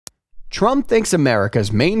Trump thinks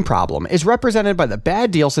America's main problem is represented by the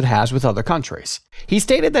bad deals it has with other countries. He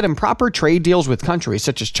stated that improper trade deals with countries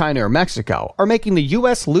such as China or Mexico are making the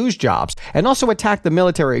U.S. lose jobs, and also attacked the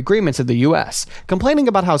military agreements of the U.S., complaining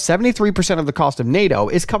about how 73% of the cost of NATO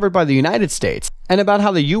is covered by the United States, and about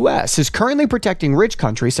how the U.S. is currently protecting rich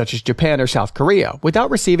countries such as Japan or South Korea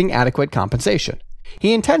without receiving adequate compensation.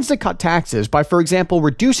 He intends to cut taxes by, for example,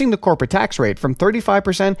 reducing the corporate tax rate from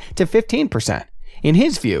 35% to 15%. In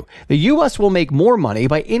his view, the U.S. will make more money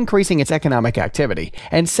by increasing its economic activity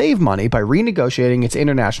and save money by renegotiating its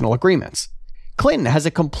international agreements. Clinton has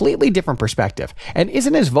a completely different perspective and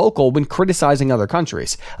isn't as vocal when criticizing other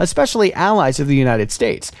countries, especially allies of the United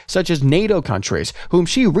States, such as NATO countries, whom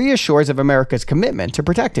she reassures of America's commitment to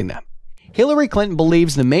protecting them. Hillary Clinton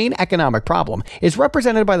believes the main economic problem is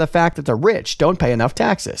represented by the fact that the rich don't pay enough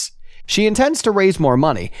taxes. She intends to raise more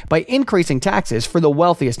money by increasing taxes for the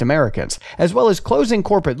wealthiest Americans, as well as closing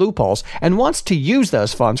corporate loopholes, and wants to use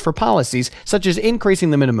those funds for policies such as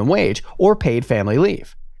increasing the minimum wage or paid family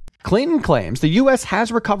leave. Clinton claims the U.S.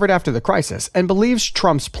 has recovered after the crisis and believes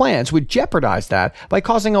Trump's plans would jeopardize that by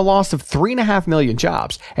causing a loss of 3.5 million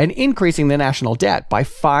jobs and increasing the national debt by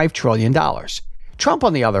 $5 trillion. Trump,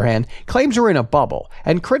 on the other hand, claims we're in a bubble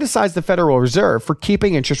and criticized the Federal Reserve for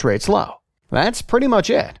keeping interest rates low. That's pretty much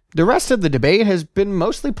it. The rest of the debate has been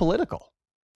mostly political.